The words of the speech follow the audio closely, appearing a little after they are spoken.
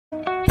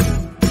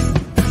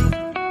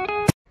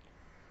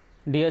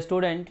Dear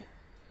student,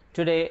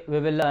 today we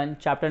will learn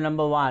chapter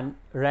number 1,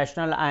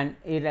 Rational and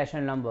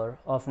Irrational Number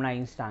of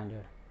 9th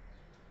standard.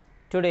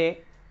 Today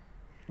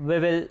we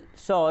will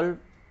solve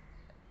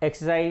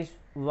exercise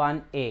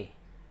 1A.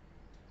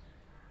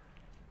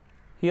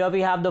 Here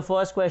we have the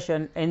first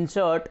question.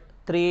 Insert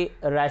three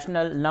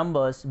rational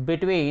numbers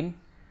between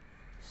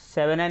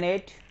 7 and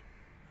 8,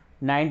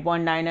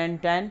 9.9 and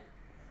 10,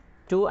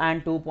 2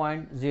 and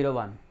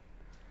 2.01.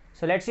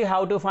 So let's see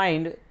how to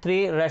find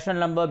three rational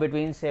number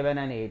between 7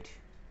 and 8.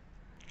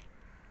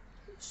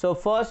 So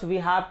first we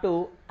have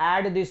to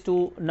add these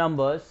two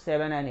numbers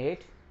 7 and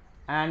 8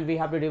 and we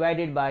have to divide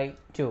it by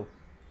 2.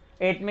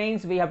 It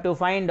means we have to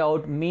find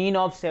out mean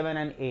of 7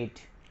 and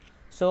 8.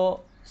 So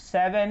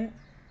 7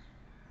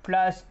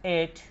 plus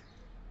 8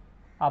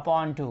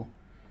 upon 2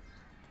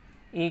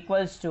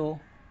 equals to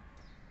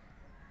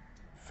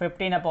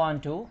 15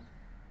 upon 2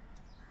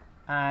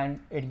 and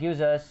it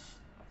gives us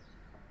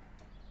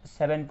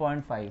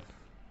 7.5.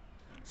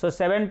 So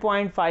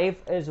 7.5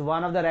 is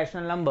one of the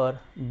rational number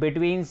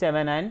between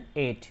 7 and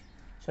 8.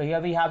 So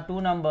here we have two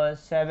numbers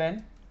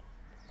 7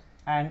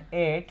 and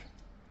 8.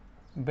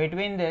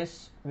 Between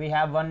this we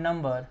have one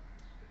number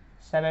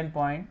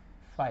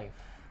 7.5.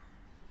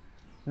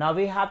 Now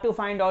we have to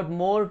find out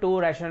more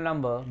two rational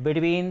number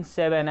between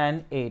 7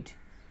 and 8.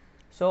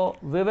 So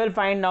we will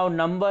find now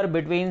number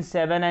between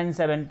 7 and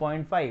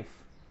 7.5.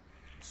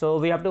 So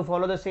we have to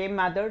follow the same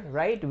method,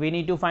 right? We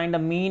need to find the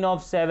mean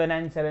of 7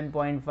 and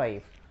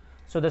 7.5.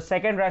 So the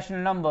second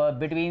rational number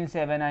between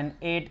 7 and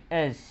 8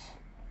 is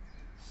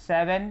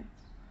 7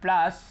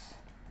 plus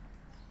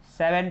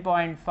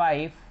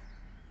 7.5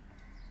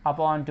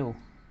 upon 2.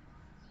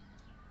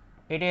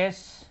 It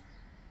is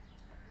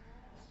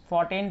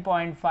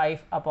 14.5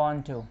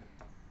 upon 2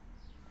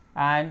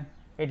 and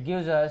it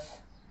gives us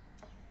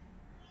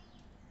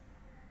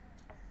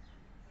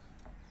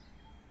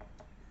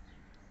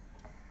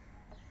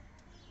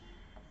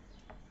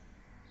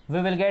we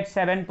will get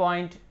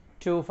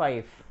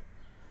 7.25.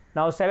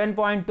 Now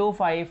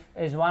 7.25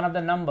 is one of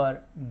the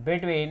number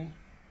between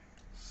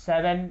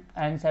 7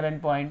 and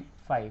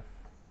 7.5.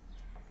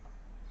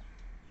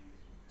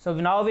 So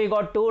now we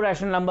got two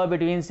rational number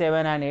between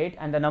 7 and 8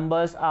 and the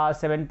numbers are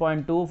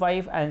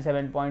 7.25 and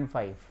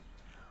 7.5.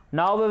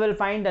 Now we will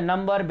find the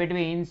number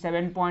between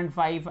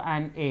 7.5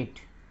 and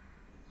 8.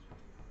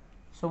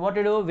 So what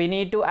to do? We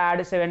need to add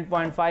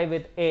 7.5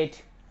 with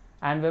 8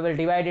 and we will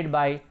divide it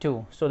by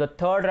 2. So the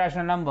third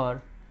rational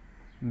number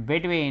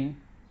between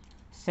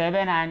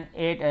 7 and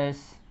 8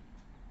 is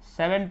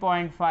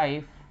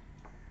 7.5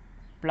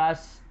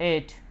 plus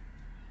 8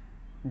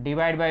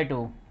 divided by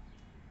 2.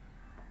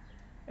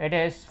 It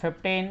is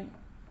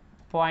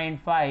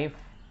 15.5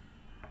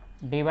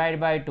 divided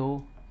by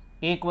 2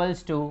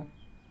 equals to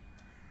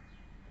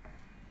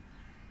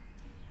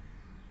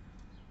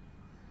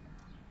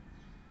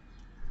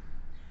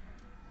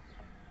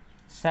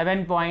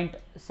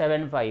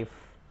 7.75.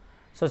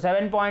 So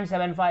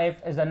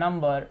 7.75 is the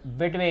number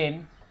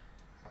between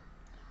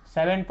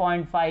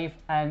 7.5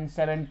 and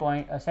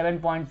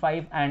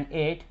 7.5 and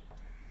 8.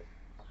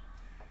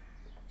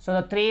 So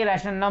the three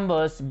rational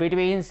numbers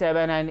between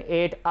 7 and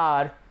 8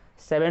 are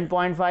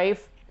 7.5,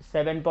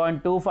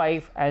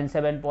 7.25 and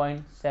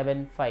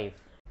 7.75.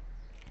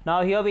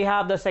 Now here we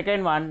have the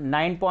second one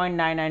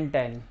 9.9 and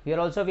 10. Here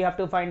also we have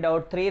to find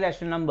out three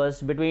rational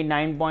numbers between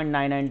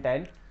 9.9 and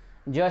 10.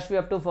 Just we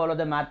have to follow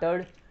the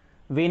method.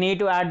 We need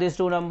to add these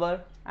two numbers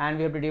and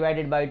we have to divide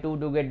it by 2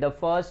 to get the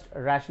first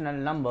rational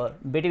number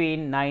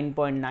between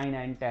 9.9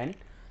 and 10.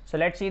 So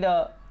let's see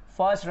the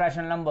first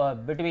rational number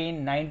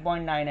between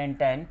 9.9 and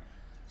 10.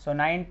 So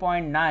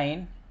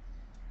 9.9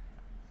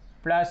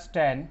 plus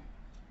 10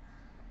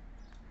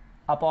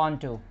 upon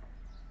 2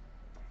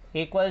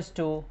 equals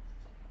to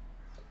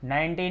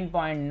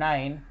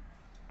 19.9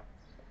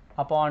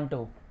 upon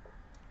 2.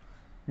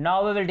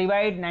 Now we will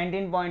divide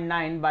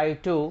 19.9 by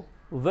 2.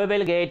 We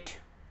will get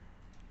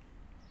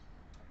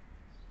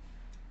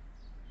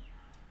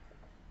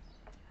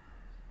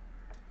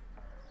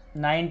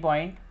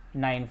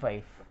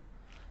 9.95.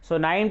 So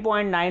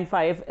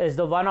 9.95 is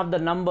the one of the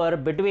number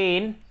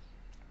between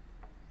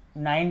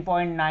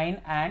 9.9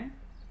 and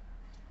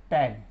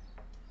 10.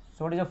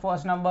 So what is the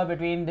first number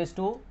between these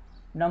two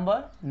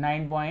number?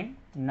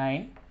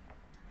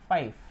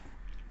 9.95.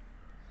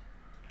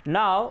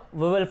 Now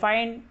we will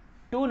find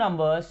two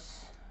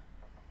numbers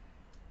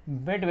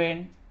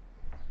between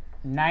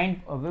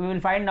 9. We will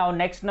find now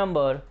next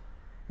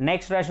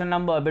rational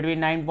number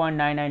between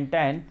 9.9 and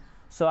 10.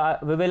 So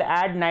we will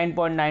add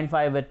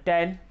 9.95 with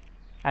 10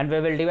 and we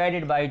will divide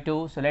it by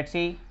 2. So let's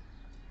see.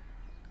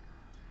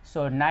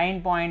 So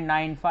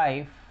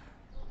 9.95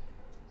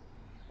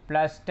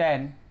 plus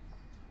 10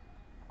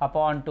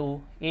 upon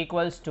 2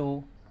 equals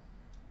to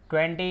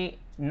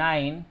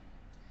 29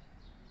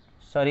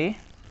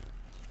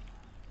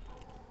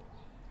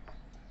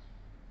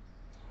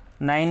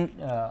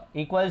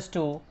 equals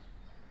to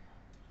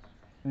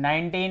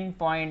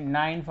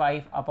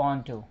 19.95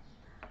 upon 2.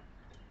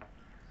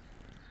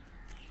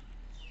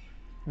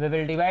 We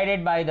will divide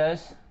it by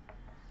this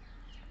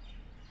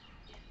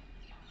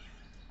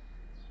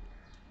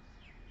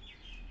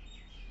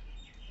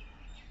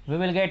we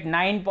will get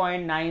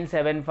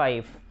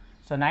 9.975.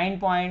 So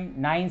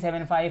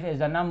 9.975 is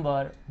the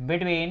number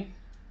between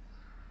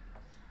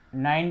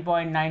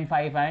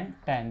 9.95 and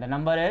 10. The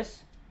number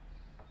is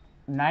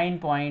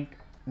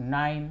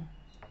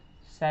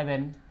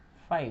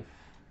 9.975.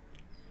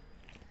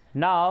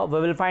 Now we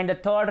will find the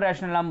third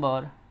rational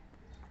number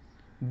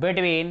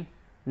between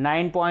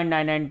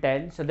 9.9 and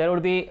 10. So there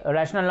would be a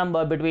rational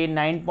number between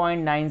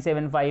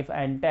 9.975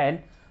 and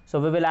 10. So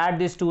we will add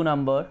these two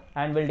numbers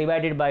and we'll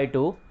divide it by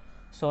 2.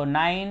 So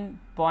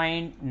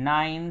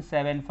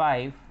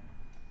 9.975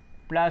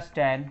 plus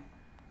 10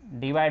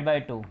 divided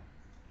by 2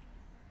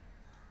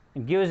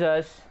 gives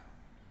us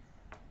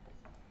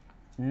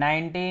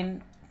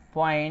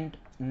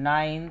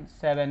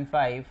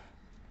 19.975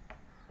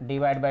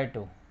 divided by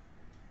 2.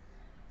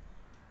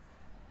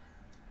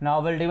 Now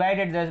we'll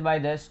divide this by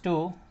this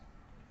 2.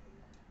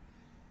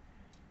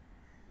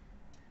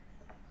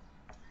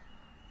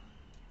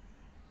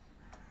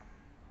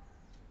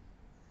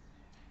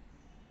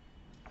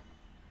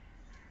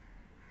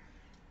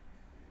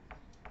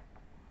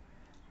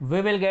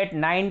 We will get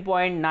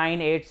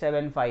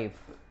 9.9875.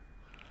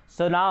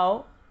 So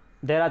now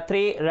there are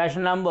three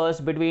rational numbers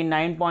between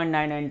 9.9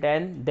 and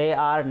 10. They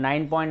are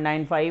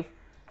 9.95,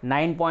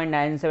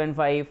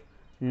 9.975,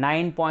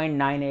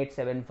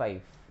 9.9875.